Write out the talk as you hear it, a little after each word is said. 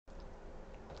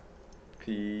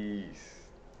Peace.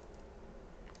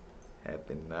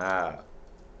 Happy now.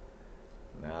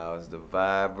 Now is the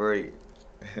vibrate.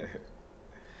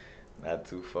 Not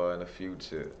too far in the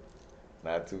future.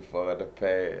 Not too far in the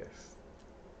past.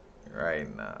 Right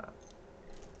now.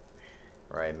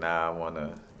 Right now, I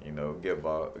wanna, give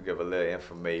a little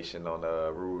information on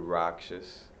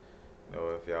Rudrakshas.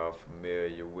 If y'all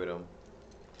familiar with them,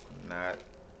 not.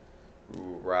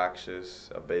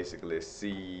 Rudrakshas are basically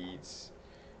seeds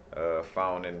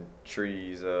found in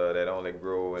trees that only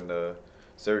grow in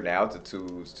certain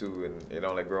altitudes too, and it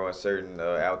only grow in certain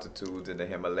altitudes in the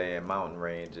Himalayan mountain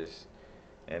ranges,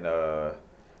 and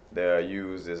they're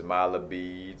used as mala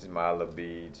beads. Mala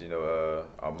beads, are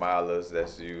malas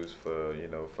that's used for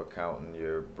for counting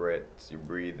your breaths, you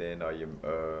breathe in,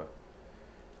 or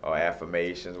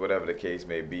affirmations, whatever the case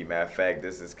may be. Matter of fact,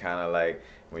 this is kind of like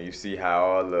when you see how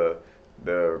all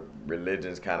the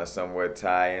religions kind of somewhat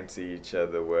tie into each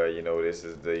other, where this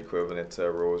is the equivalent to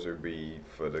a rosary bead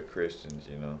for the Christians,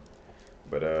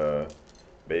 but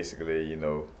basically,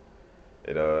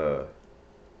 it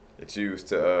it's used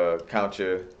to count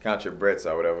your breaths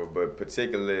or whatever. But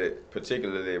particularly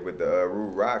with the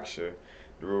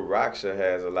the Rudraksha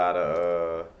has a lot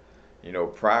of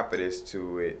properties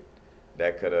to it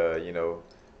that could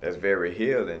that's very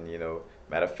healing.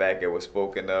 Matter of fact, it was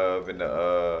spoken of in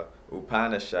the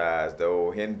Upanishads, the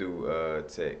old Hindu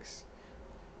texts.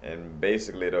 And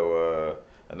basically, though,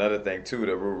 another thing too,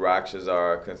 the Rudrakshas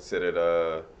are considered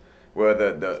well,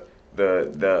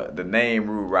 the name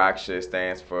Rudraksha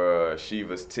stands for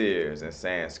Shiva's tears in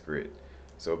Sanskrit.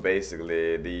 So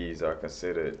basically, these are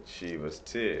considered Shiva's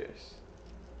tears.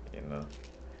 You know.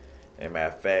 And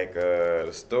matter of fact, the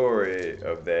story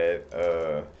of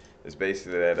that is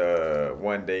basically that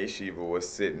one day Shiva was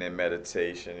sitting in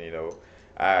meditation,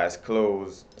 eyes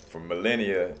closed for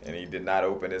millennia, and he did not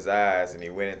open his eyes, and he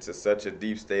went into such a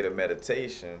deep state of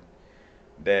meditation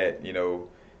that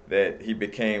that he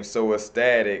became so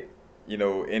ecstatic,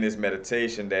 in his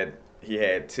meditation that he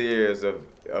had tears of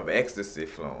ecstasy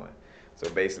flowing. So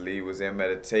basically, he was in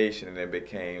meditation and it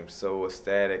became so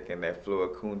ecstatic, and that flow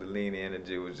of Kundalini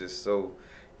energy was just so,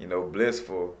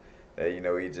 blissful that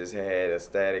he just had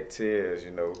ecstatic tears.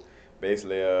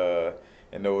 Basically,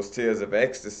 and those tears of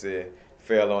ecstasy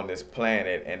fell on this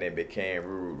planet and they became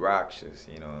rude rakshas.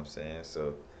 You know what I'm saying?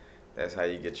 So that's how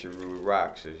you get your rude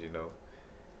rakshas.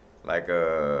 Like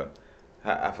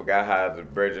I forgot how the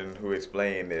virgin who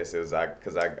explained this is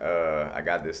cause I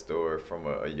got this story from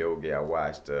a yogi I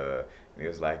watched. And it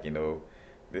was like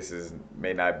this is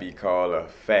may not be called a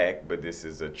fact, but this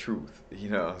is a truth. You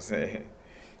know what I'm saying?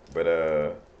 But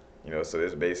so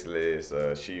this basically is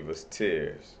Shiva's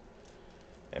tears.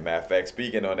 And matter of fact,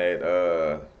 speaking on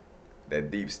that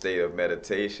deep state of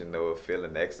meditation, though, of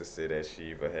feeling ecstasy that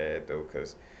Shiva had, though,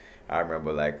 because I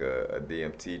remember like a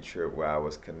DMT trip where I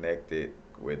was connected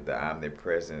with the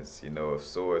omnipresence, of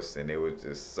Source, and it was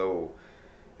just so,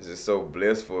 it's just so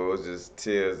blissful. It was just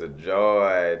tears of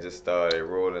joy. It just started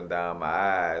rolling down my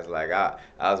eyes. Like I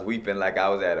was weeping like I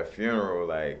was at a funeral,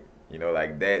 like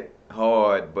like that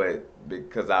hard, but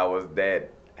because I was that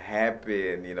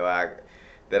happy, and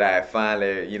that I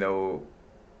finally,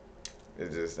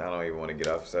 it's just I don't even want to get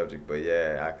off subject, but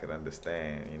yeah, I could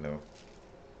understand,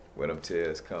 where them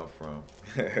tears come from.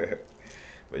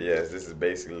 But yes, this is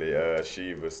basically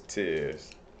Shiva's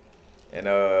tears, and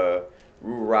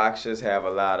Rakshas have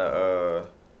a lot of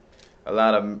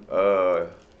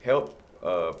health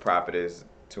properties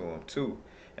to them too.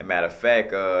 And matter of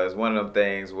fact, it's one of them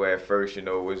things where at first it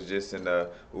was just in the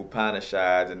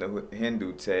Upanishads and the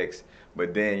Hindu texts,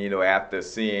 but then after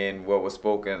seeing what was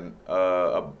spoken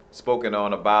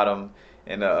on about them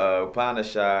in the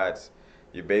Upanishads,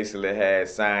 you basically had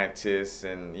scientists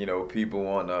and people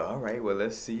on all right, well,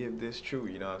 let's see if this true.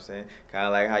 You know what I'm saying? Kind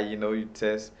of like how you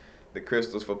test the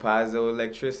crystals for positive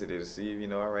electricity to see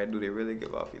if all right, do they really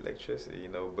give off electricity?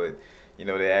 But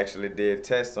they actually did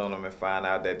tests on them and find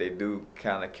out that they do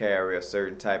kind of carry a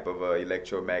certain type of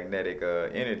electromagnetic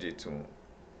energy to them.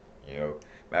 You know,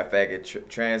 matter of fact, it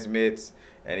transmits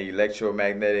an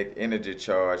electromagnetic energy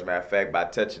charge. Matter of fact, by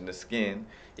touching the skin,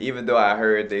 even though I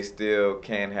heard they still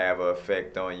can have an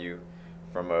effect on you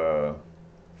from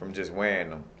from just wearing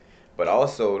them. But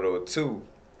also though too,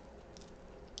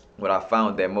 what I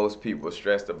found that most people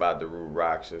stressed about the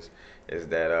Rudrakshas is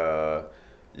that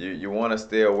you want to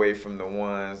stay away from the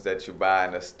ones that you buy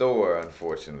in the store,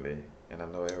 unfortunately. And I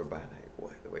know everybody like,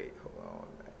 what? Wait, hold on.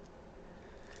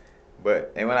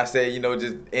 But and when I say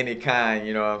just any kind,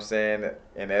 you know what I'm saying,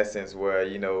 in essence, where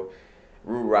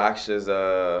Rudrakshas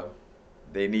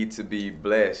they need to be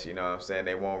blessed. You know what I'm saying?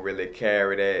 They won't really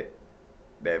carry that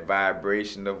that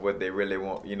vibration of what they really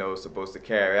want, supposed to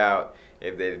carry out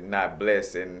if they're not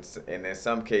blessed. And in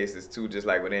some cases too, just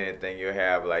like with anything, you'll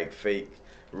have like fake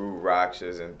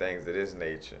Rudrakshas and things of this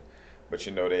nature. But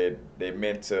they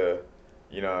meant to,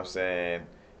 what I'm saying,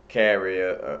 carry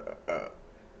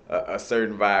a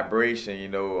certain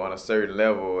vibration, on a certain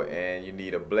level, and you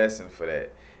need a blessing for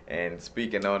that. And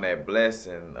speaking on that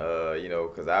blessing,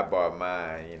 because I bought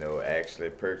mine, actually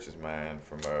purchased mine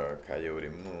from Coyote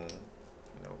Moon,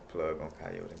 plug on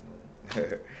Coyote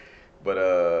Moon. But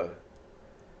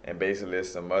and basically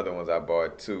there's some other ones I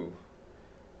bought too.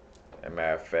 As a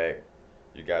matter of fact,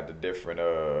 you got the different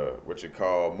what you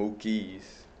call mookies.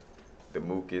 The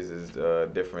mookies is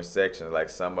different sections. Like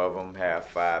some of them have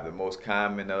five. The most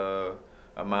common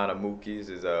amount of mookies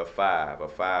is five. A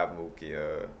five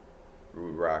mookie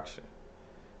Rudraksha.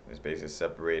 It's basically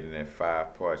separated in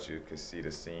five parts. You can see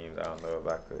the seams. I don't know if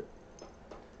I could,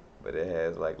 but it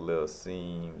has like little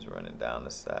seams running down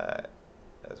the side.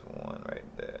 That's one right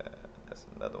there. That's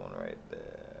another one right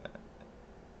there.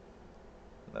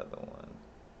 Another one.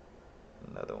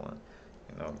 Another one.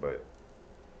 But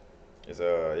it's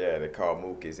yeah, they call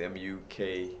mookies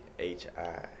Mukhi.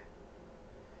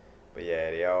 But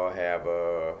yeah, they all have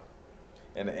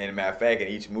and matter of fact, in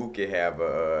each mookie have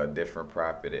a different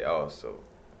property also.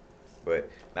 But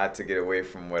not to get away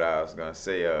from what I was gonna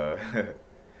say,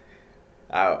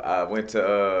 I went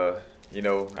to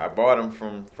I bought them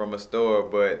from a store,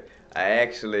 but I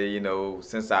actually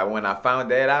since when I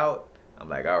found that out, I'm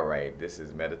like, all right, this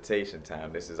is meditation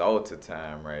time. This is altar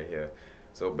time right here.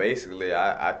 So basically,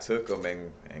 I took them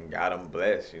and got them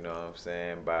blessed. You know what I'm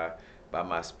saying, by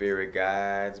my spirit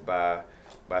guides, by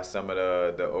some of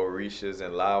the orishas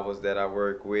and lawas that I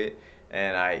work with,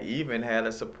 and I even had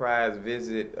a surprise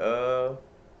visit.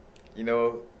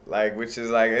 Like, which is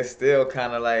like, it's still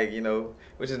kind of like,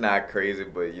 which is not crazy,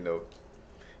 but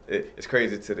it's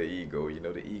crazy to the ego.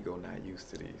 The ego not used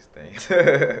to these things.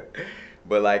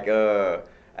 But like,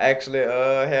 actually,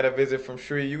 had a visit from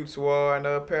Sri Yutswar and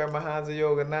Paramahansa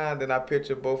Yogananda, and I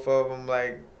pictured both of them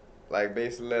like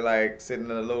basically like sitting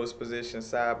in a lotus position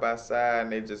side by side,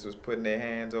 and they just was putting their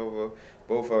hands over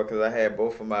both of them, because I had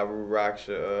both of my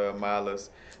Rudraksha malas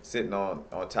sitting on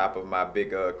top of my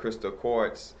big crystal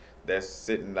quartz that's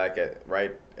sitting like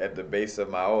right at the base of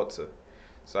my altar.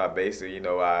 So I basically,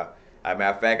 matter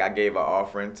of fact, I gave an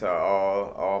offering to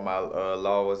all my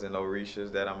lawas and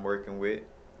orishas that I'm working with.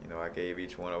 I gave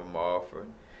each one of them an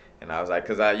offering. And I was like,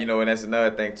 and that's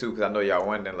another thing too, because I know y'all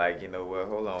wondering, like, well,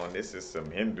 hold on, this is some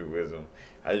Hinduism.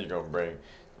 How you gonna bring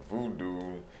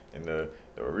voodoo and the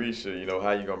Orisha,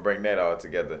 how you gonna bring that all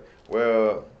together?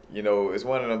 Well, it's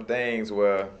one of them things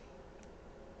where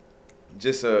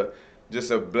just a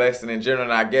just a blessing in general.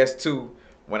 And I guess too,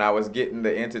 when I was getting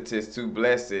the entities to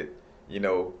bless it, you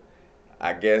know,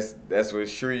 I guess that's what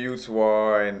Sri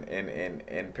Yutswar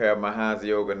and Paramahansa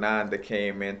Yogananda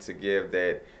came in to give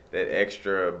that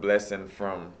extra blessing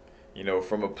from,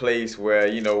 from a place where,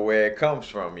 where it comes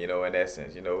from, in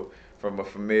essence, from a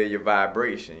familiar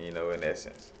vibration, in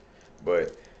essence.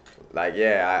 But like,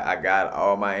 yeah, I got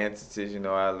all my entities,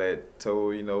 I let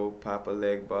Toe, Papa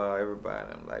Legba, everybody.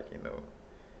 I'm like,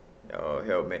 y'all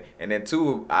help me. And then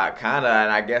two, and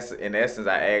I guess in essence,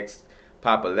 I asked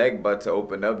Papa Legba to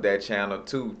open up that channel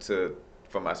too,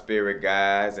 for my spirit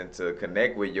guides and to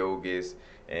connect with yogis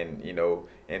and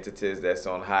entities that's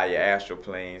on higher astral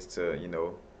planes to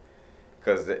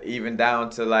because even down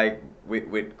to like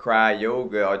with cry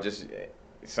yoga or just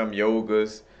some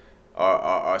yogas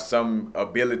or some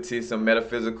abilities, some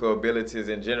metaphysical abilities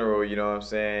in general, you know what I'm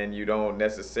saying? You don't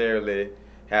necessarily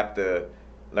have to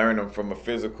learn them from a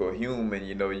physical human.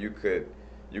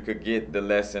 You could get the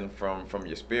lesson from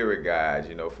your spirit guides,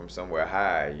 from somewhere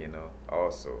high,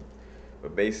 also.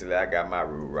 But basically, I got my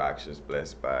root rakshas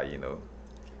blessed by,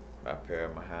 my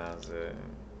Paramahansa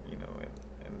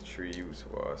and Sri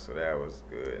Uswa, so that was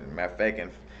good. And matter of fact,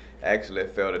 and actually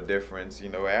felt a difference,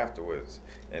 afterwards.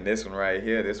 And this one right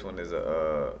here, this one is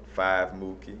a 5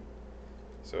 Muki,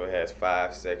 so it has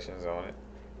 5 sections on it.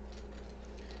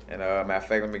 And matter of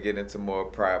fact, let me get into more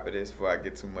properties before I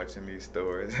get too much in these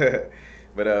stories.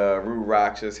 But root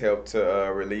rakshas help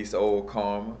to release old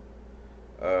karma.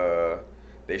 Uh,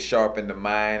 they sharpen the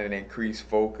mind and increase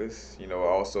focus.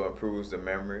 Also improves the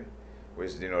memory,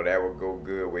 which that would go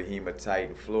good with hematite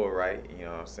and fluorite. You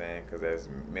know what I'm saying? Because that's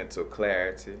mental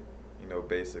clarity.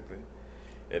 Basically,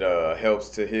 it helps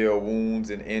to heal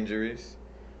wounds and injuries.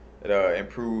 It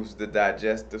improves the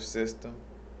digestive system,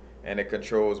 and it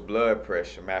controls blood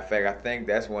pressure. Matter of fact, I think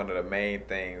that's one of the main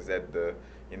things that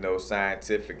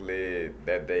scientifically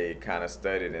that they kind of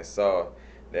studied and saw,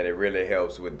 that it really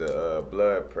helps with the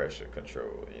blood pressure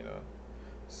control.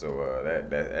 So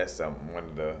that's something one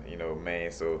of the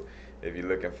main. So if you're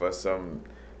looking for some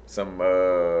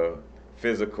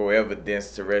physical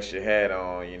evidence to rest your hat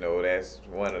on, that's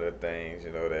one of the things.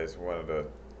 That's one of the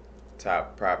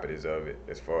top properties of it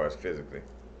as far as physically.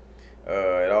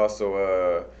 It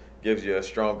also gives you a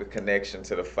stronger connection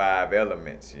to the five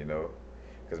elements.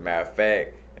 Because matter of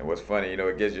fact, and what's funny,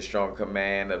 it gives you strong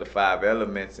command of the five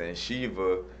elements, and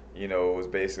Shiva, was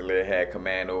basically had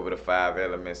command over the five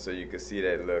elements, so you can see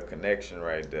that little connection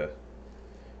right there.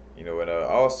 And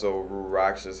also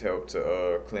Rudraksha's help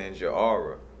to cleanse your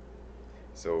aura.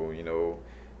 So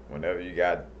whenever you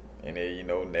got any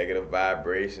negative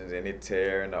vibrations, any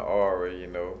tear in the aura,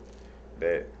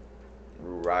 that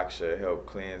Rudraksha help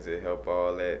cleanse it, help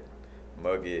all that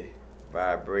muggy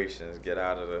vibrations get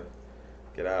out of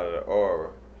the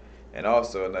aura. And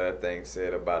also another thing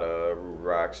said about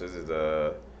Rudraksha is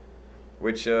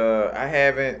which I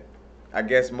haven't, I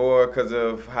guess more because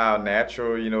of how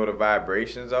natural the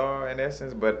vibrations are in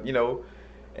essence, but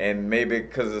and maybe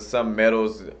because of some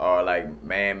metals are like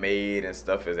man-made and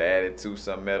stuff is added to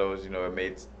some metals, it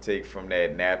may take from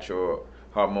that natural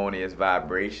harmonious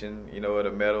vibration, of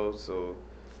the metals. So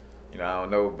I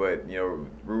don't know, but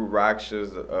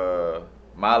Rudrakshas,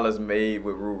 malas made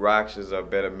with Rudrakshas are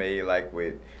better made like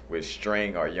with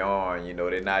string or yarn.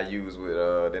 They're not used with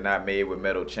they're not made with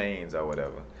metal chains or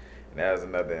whatever. And that was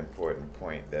another important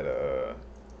point that I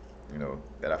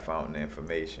found in the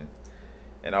information.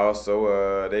 And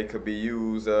also, they could be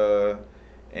used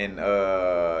in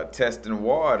testing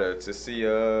water to see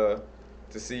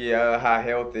how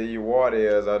healthy your water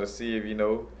is, or to see if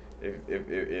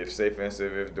if say for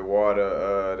instance if the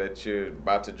water that you're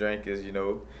about to drink is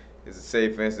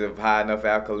say for instance high enough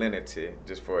alkalinity,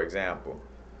 just for example.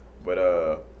 But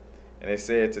and they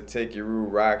said to take your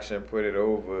Rudraksha and put it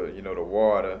over the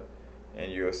water,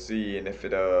 and you'll see. And if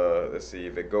it let's see,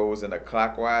 if it goes in a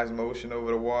clockwise motion over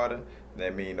the water,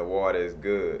 that means the water is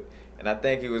good. And I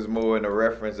think it was more in the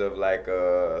reference of like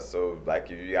so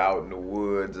like if you're out in the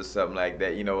woods or something like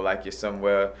that, like you're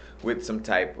somewhere with some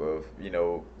type of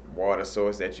water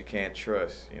source that you can't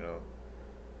trust, you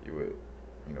would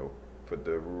put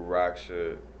the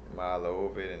Rudraksha mala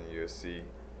over it, and you'll see if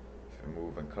it's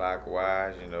moving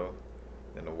clockwise, then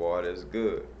the water is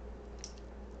good.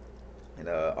 And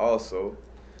also,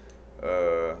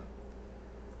 uh,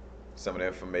 some of the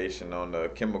information on the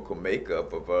chemical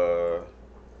makeup of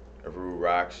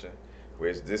Rudraksha,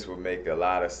 which this would make a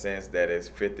lot of sense that it's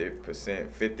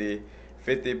 50%,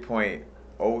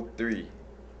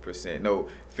 50.03%. No,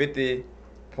 50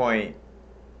 point,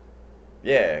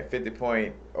 yeah,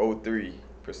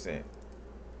 50.03%.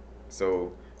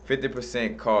 So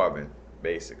 50% carbon,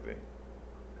 basically.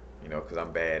 Because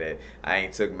I'm bad at, I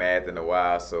ain't took math in a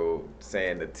while, so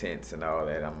saying the tenths and all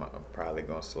that, I'm probably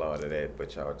gonna slaughter that,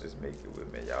 but y'all just make it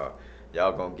with me.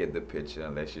 Y'all gonna get the picture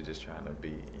unless you're just trying to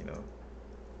be,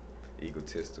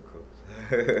 egotistical.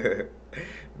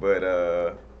 But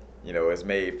it's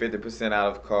made 50%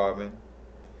 out of carbon.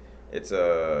 It's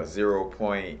a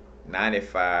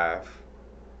 0.95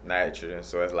 nitrogen,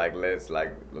 so it's like a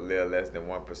little less than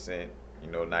 1%,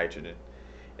 nitrogen.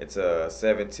 It's a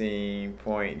 17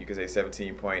 point, you could say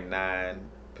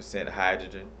 17.9%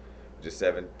 hydrogen, which is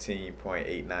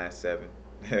 17.897.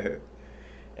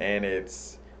 And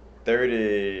it's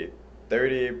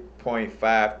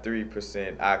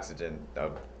 30.53% oxygen,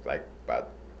 like about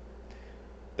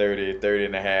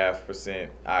 30.5%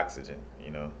 oxygen.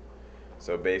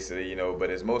 So basically, but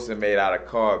it's mostly made out of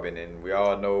carbon, and we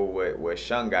all know what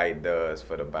shungite does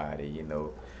for the body.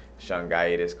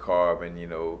 Shungite is carbon.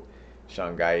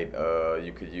 Shungite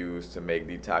you could use to make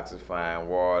detoxifying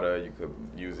water. You could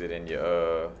use it in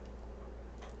your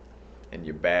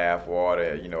bath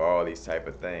water. All these type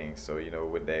of things. So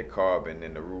with that carbon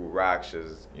and the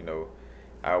Rudrakshas,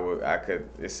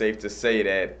 it's safe to say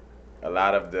that a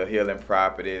lot of the healing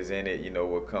properties in it,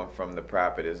 will come from the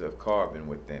properties of carbon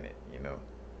within it.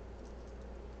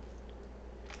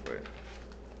 But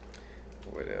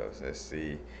what else? Let's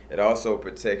see. It also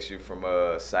protects you from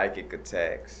psychic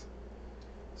attacks.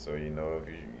 So if you know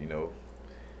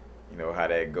how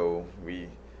that go. We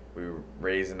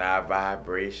raising our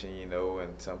vibration,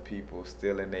 and some people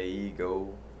still in their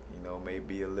ego, may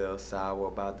be a little sour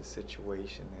about the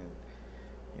situation, and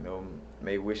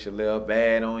may wish a little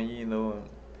bad on you,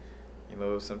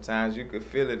 sometimes you could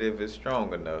feel it if it's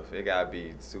strong enough. It gotta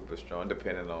be super strong,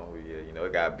 depending on who you are.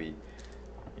 It gotta be,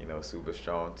 super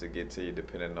strong to get to you,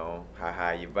 depending on how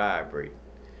high you vibrate.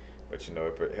 But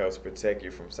it helps protect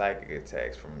you from psychic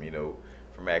attacks, from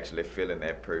from actually feeling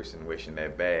that person wishing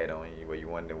that bad on you, where you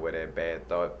wonder where that bad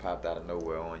thought popped out of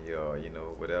nowhere on you, or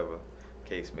whatever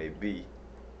case may be.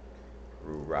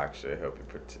 Rudraksha help you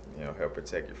help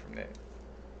protect you from that.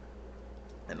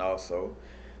 And also,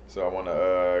 so I want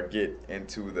to get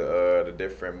into the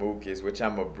different mukis, which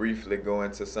I'm gonna briefly go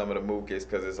into some of the mukis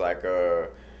because it's like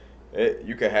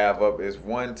you could have up as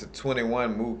 1 to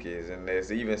 21 mukis, and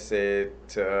there's even said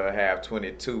to have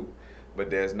 22, but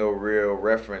there's no real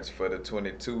reference for the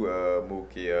 22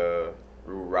 muki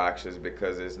Rudrakshas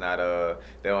because it's not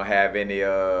they don't have any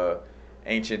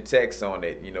ancient texts on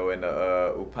it, in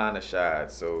the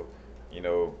Upanishads. So, you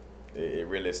know, it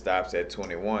really stops at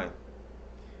 21.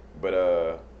 But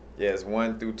yeah, it's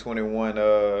 1 through 21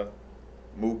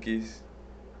 mukis,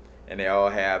 and they all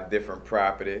have different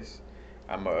properties.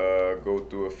 I'm gonna go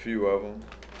through a few of them,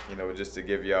 just to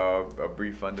give y'all a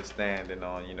brief understanding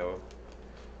on,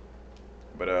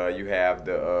 But you have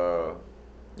the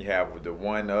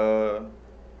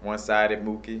one-sided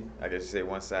muki. I guess you say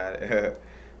one-sided,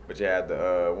 but you have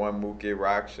the one muki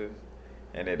raksha,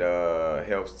 and it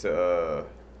helps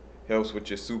with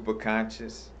your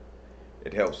superconscious.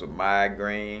 It helps with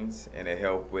migraines, and it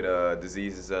helps with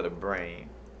diseases of the brain.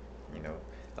 You know,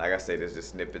 like I say, there's just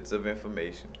snippets of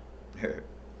information.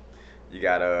 You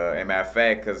got and matter of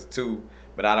fact, cause too,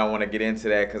 but I don't want to get into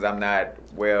that because I'm not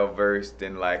well versed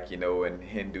in in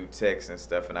Hindu texts and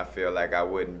stuff, and I feel like I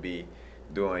wouldn't be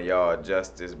doing y'all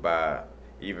justice by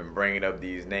even bringing up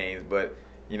these names. But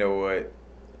you know what?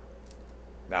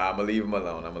 Nah, I'm gonna leave them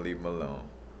alone. I'm gonna leave them alone.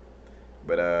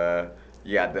 But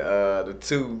you got the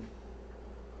two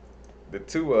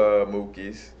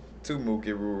mukis, two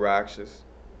muki Rudrakshas.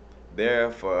 They're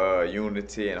for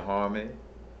unity and harmony,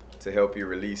 to help you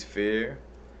release fear,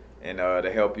 and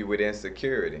to help you with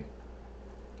insecurity.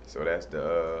 So that's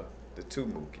the two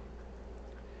muki.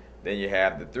 Then you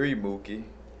have the three muki.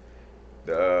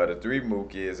 The three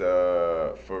muki is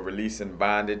for releasing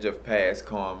bondage of past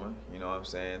karma. You know what I'm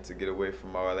saying? To get away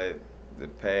from all that, the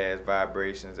past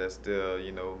vibrations that's still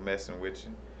messing with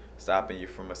you, stopping you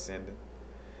from ascending.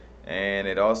 And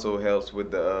it also helps with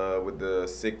the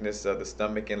sickness of the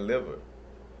stomach and liver.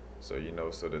 So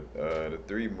so the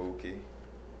three muki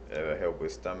help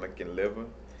with stomach and liver,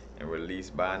 and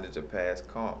release bondage of past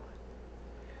karma.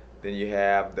 Then you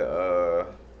have the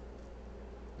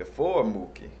four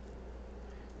muki.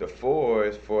 The four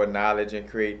is for knowledge and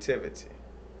creativity.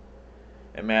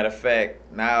 And matter of fact,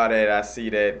 now that I see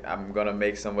that I'm gonna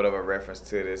make somewhat of a reference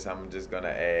to this, I'm just gonna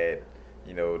add,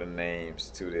 the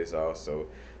names to this also.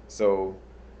 So,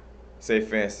 say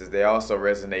for instance, they also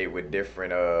resonate with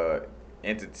different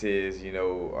entities,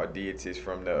 or deities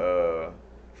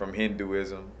from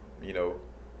Hinduism, you know,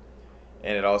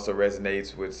 and it also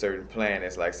resonates with certain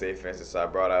planets. Like say for instance, I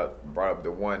brought up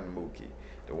the one muki.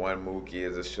 The one muki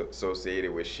is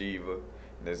associated with Shiva,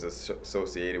 and is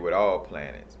associated with all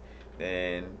planets.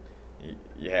 Then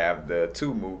you have the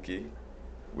two muki,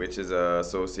 which is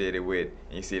associated with.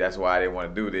 And you see, that's why I didn't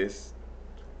want to do this.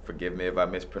 Forgive me if I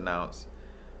mispronounce.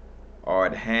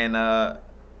 Ardhana,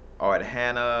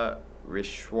 Ardhana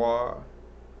Rishwar,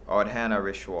 Ardhana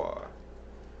Rishwar.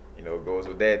 It goes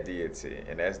with that deity,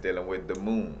 and that's dealing with the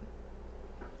moon.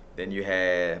 Then you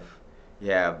have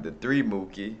the three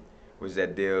muki, which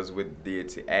that deals with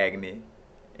deity Agni,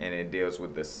 and it deals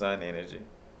with the sun energy.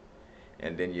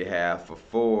 And then you have the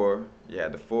four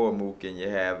muki, and you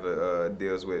have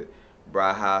deals with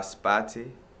Brahaspati,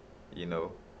 you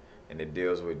know, and it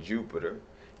deals with Jupiter.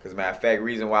 Because matter of fact,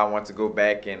 reason why I want to go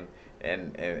back and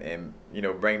bring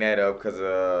that up, because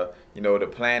the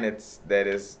planets that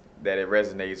it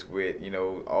resonates with,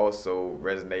 also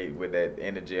resonate with that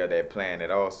energy of that planet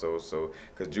also. So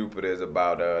because Jupiter is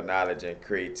about knowledge and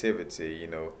creativity,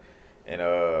 and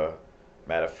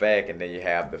matter of fact, and then you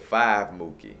have the five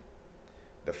muki.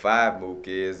 The five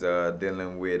muki is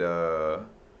dealing with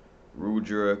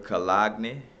Rudra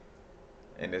Kalagni,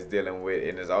 and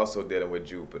it's also dealing with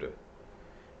Jupiter.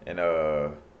 And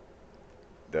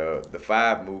the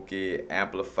five muki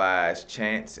amplifies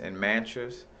chants and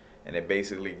mantras, and it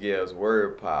basically gives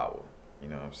word power. You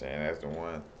know what I'm saying? That's the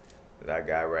one that I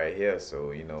got right here.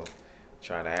 So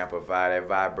trying to amplify that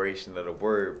vibration of the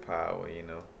word power.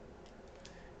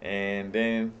 And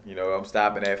then I'm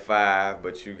stopping at five,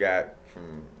 but you got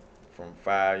from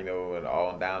five, and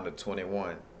all down to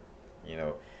 21. you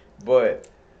know. But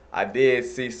I did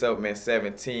see something in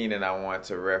 17, and I want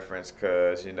to reference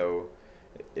because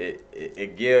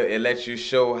it lets you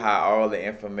show how all the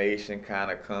information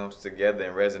kind of comes together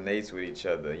and resonates with each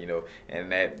other,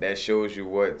 and that shows you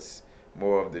what's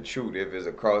more of the truth. If it's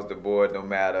across the board, no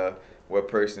matter what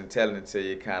person telling it to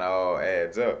you, kind of all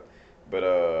adds up.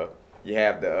 But you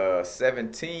have the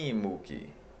 17 Muki,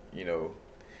 you know,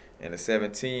 and the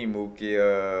 17 Muki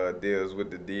deals with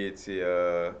the deity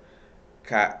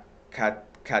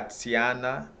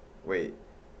Katyana, wait,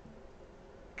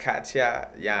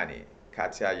 Katyayani,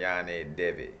 Katyayani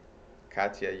Devi,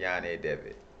 Katyayani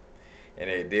Devi, and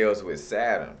it deals with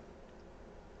Saturn.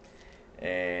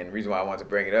 And the reason why I want to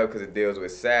bring it up because it deals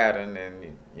with Saturn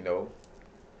and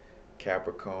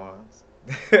Capricorns.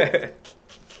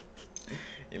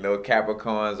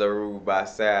 Capricorns are ruled by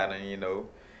Saturn.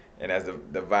 And as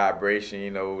the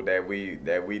vibration, that we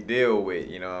deal with.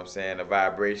 What I'm saying, the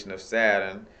vibration of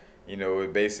Saturn.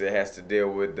 It basically has to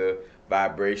deal with the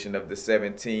vibration of the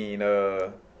 17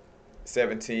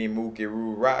 Muki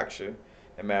Rudraksha. As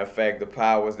a matter of fact, the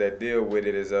powers that deal with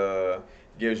it is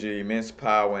gives you immense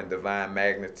power and divine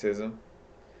magnetism.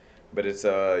 But it's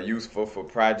useful for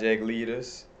project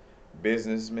leaders,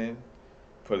 businessmen,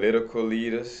 political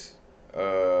leaders,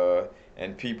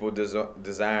 and people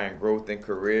desiring growth in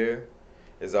career.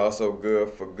 It's also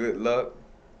good for good luck,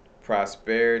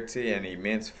 prosperity, and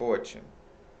immense fortune.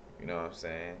 You know what I'm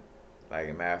saying? Like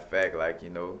a matter of fact, like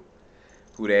who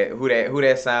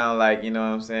that sound like, you know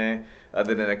what I'm saying?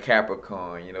 Other than a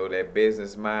Capricorn, that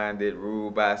business minded,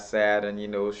 ruled by Saturn,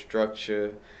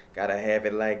 structure, gotta have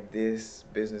it like this,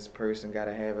 business person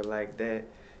gotta have it like that,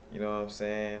 you know what I'm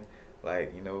saying?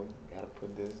 Like, gotta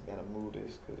put this, gotta move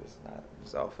this, cause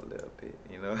it's off a little bit.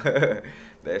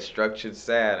 That structured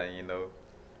Saturn,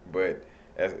 but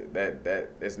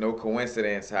there's no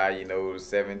coincidence how,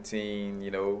 17,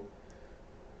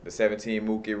 the 17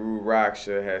 Muki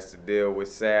Rudraksha has to deal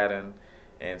with Saturn,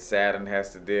 and Saturn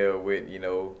has to deal with,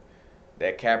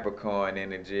 that Capricorn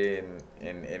energy, and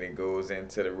it goes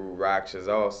into the Rudrakshas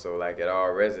also. Like it all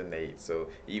resonates. So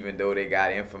even though they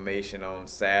got information on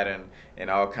Saturn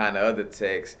and all kind of other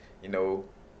texts,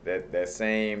 that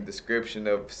same description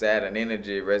of Saturn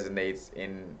energy resonates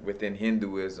within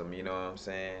Hinduism. You know what I'm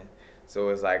saying? So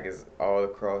it's like it's all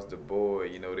across the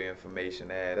board. The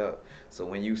information add up. So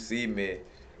when you see me,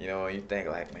 you think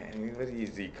like, man, what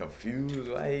is he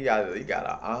confused? Why he got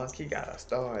a Ankh, he got a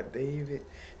Star of David,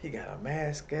 he got a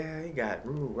mascot, he got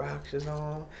Rude Roxas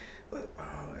on. But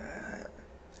I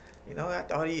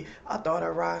thought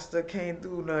a roster can't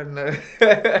do nothing.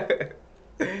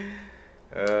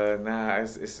 Nah,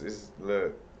 it's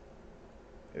look,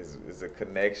 it's a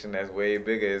connection that's way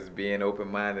bigger. It's being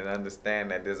open minded and understand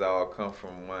that this all come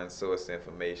from one source of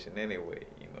information anyway.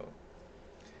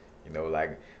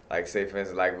 Like say for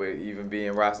instance, like with even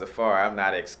being Rastafari, I'm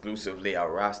not exclusively a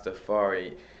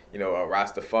Rastafari, a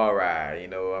Rastafari.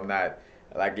 I'm not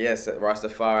like, yes,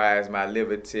 Rastafari is my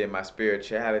liberty and my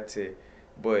spirituality,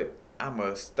 but I'm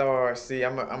a star. See,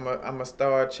 I'm a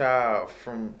star child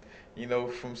from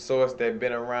source that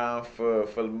been around for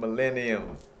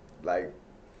millennium, like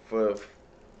for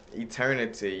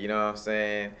eternity. You know what I'm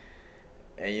saying?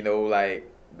 And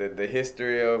like the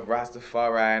history of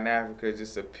Rastafari in Africa is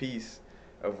just a piece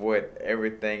of what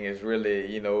everything is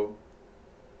really,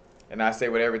 and I say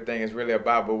what everything is really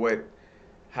about, but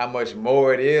how much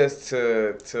more it is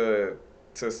to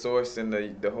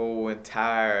sourcing the whole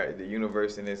entire the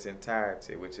universe in its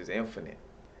entirety, which is infinite.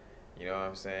 You know what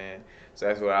I'm saying? So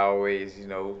that's what I always,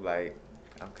 like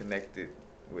I'm connected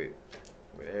with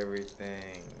with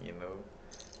everything,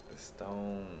 the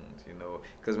stones,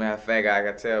 Because matter of fact,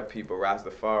 I tell people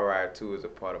Rastafari too is a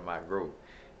part of my growth.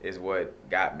 Is what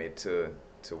got me to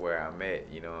where I'm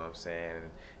at. You know what I'm saying?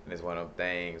 And it's one of them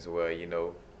things where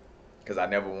because I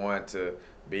never wanted to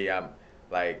be. I'm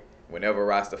like whenever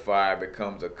Rastafari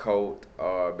becomes a cult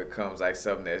or becomes like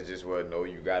something that's just well, no,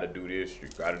 you got to do this, you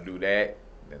got to do that.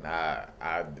 Then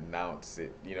I denounce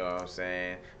it. You know what I'm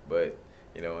saying? But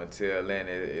until then,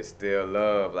 it's still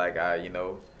love. Like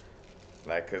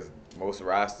like, cause most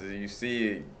rosters you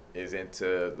see is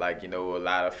into like a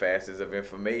lot of facets of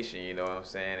information. You know what I'm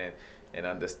saying? And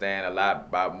understand a lot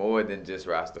about more than just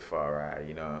Rastafari.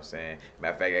 You know what I'm saying?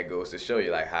 Matter of fact, that goes to show you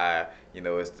like how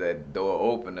it's the door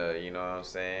opener. You know what I'm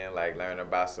saying? Like learning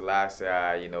about Selassie,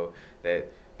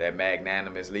 that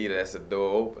magnanimous leader. That's a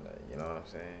door opener. You know what I'm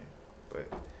saying?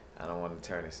 But I don't want to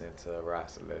turn this into a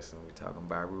roster lesson. We're talking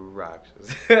about Rude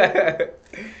Roxas. But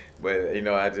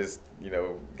I just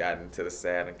got into the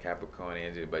Saturn Capricorn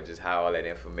energy, but just how all that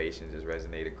information just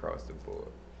resonated across the board.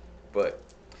 But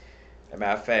as a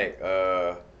matter of fact,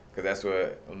 because that's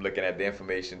what I'm looking at the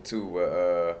information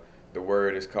too. The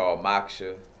word is called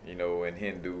moksha, in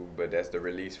Hindu, but that's the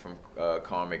release from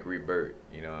karmic rebirth.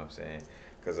 You know what I'm saying?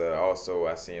 Because also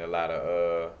I seen a lot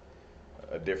of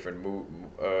different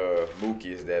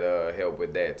mukis that help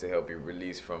with that to help you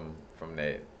release from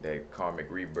that karmic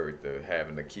rebirth, of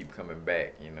having to keep coming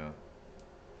back.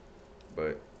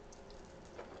 But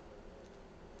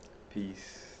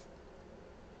peace,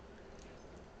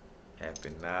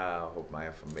 happy now. Hope my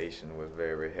information was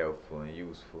very helpful and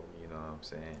useful. You know what I'm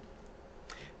saying?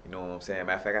 You know what I'm saying?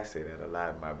 Matter of fact, I say that a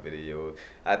lot in my videos.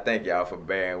 I thank y'all for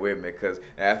bearing with me, cause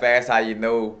matter of fact, that's how you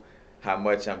know how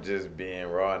much I'm just being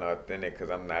raw and authentic, cause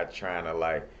I'm not trying to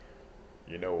like,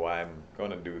 I'm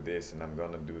gonna do this and I'm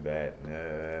gonna do that,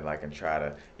 like and try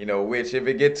to, which if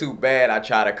it get too bad, I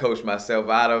try to coach myself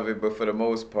out of it. But for the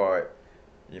most part,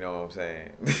 you know what I'm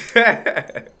saying?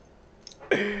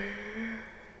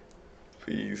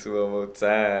 Peace one more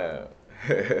time.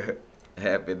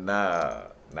 Happy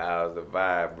now. Now's the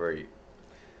vibrate.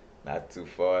 Not too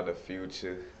far in the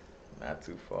future, not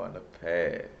too far in the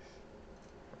past.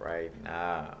 Right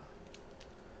now.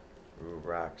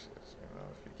 Rudraksha.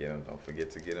 If you get them, don't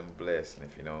forget to get them blessed. And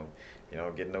if you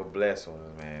don't get no blessed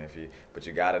ones, man. But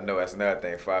you gotta know. That's another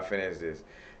thing. Before I finish this,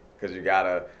 because you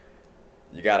gotta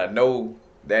know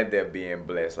that they're being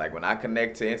blessed. Like when I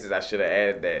connect to entities, I should have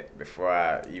added that before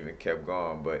I even kept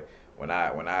going. But when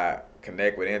I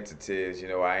connect with entities,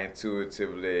 I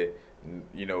intuitively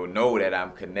know that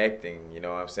I'm connecting. You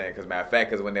know what I'm saying? Because matter of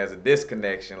fact, because when there's a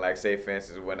disconnection, like say for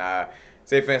instance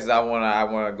I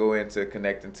wanna go into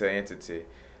connecting to an entity,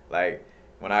 like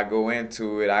when I go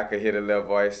into it, I could hear the little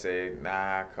voice say,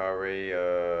 "Nah, Corey,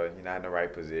 you're not in the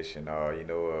right position," or you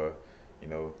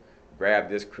know, grab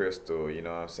this crystal, you know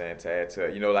what I'm saying, to add to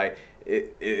it. Like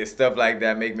it's stuff like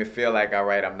that make me feel like, all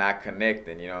right, I'm not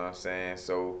connecting, you know what I'm saying?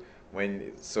 So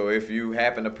if you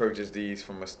happen to purchase these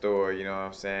from a store, you know what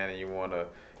I'm saying, and you wanna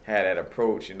have that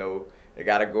approach, it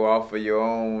gotta go off of your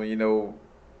own,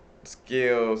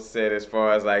 skill set as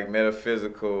far as like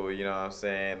metaphysical, you know what I'm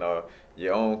saying, or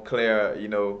your own clear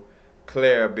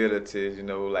abilities,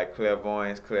 like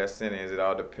clairvoyance, clairsentience. It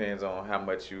all depends on how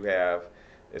much you have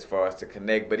as far as to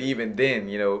connect. But even then,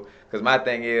 because my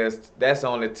thing is that's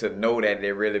only to know that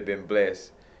they've really been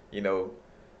blessed, you know.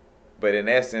 But in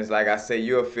essence, like I say,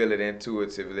 you'll feel it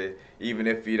intuitively, even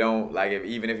if you don't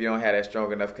even if you don't have that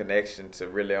strong enough connection to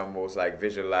really almost like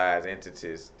visualize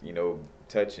entities,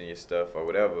 touching your stuff or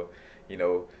whatever, you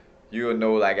know, you'll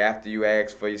know like after you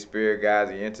ask for your spirit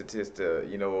guides, your entities to,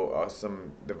 or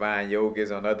some divine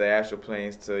yogis on other astral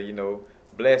planes to,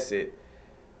 bless it,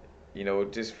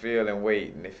 just feel and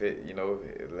wait. And if it, a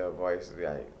little voice is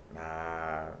like,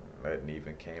 nah, nothing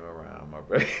even came around, my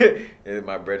brother.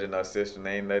 My brother and our sister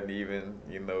ain't nothing even,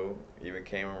 even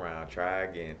came around. Try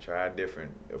again, try a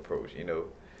different approach, And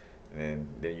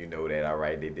then you know that, all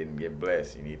right, they didn't get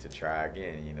blessed. You need to try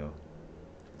again.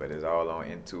 But it's all on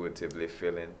intuitively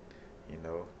feeling, you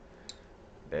know,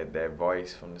 that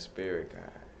voice from the spirit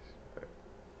guys.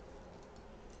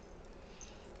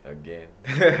 But again,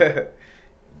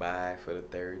 bye for the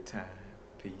third time.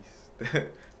 Peace.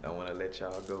 Don't want to let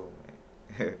y'all go,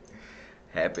 man.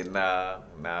 Happy now.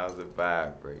 Now's the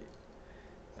vibrate.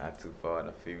 Not too far in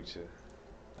the future.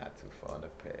 Not too far in the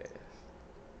past.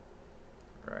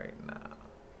 Right now.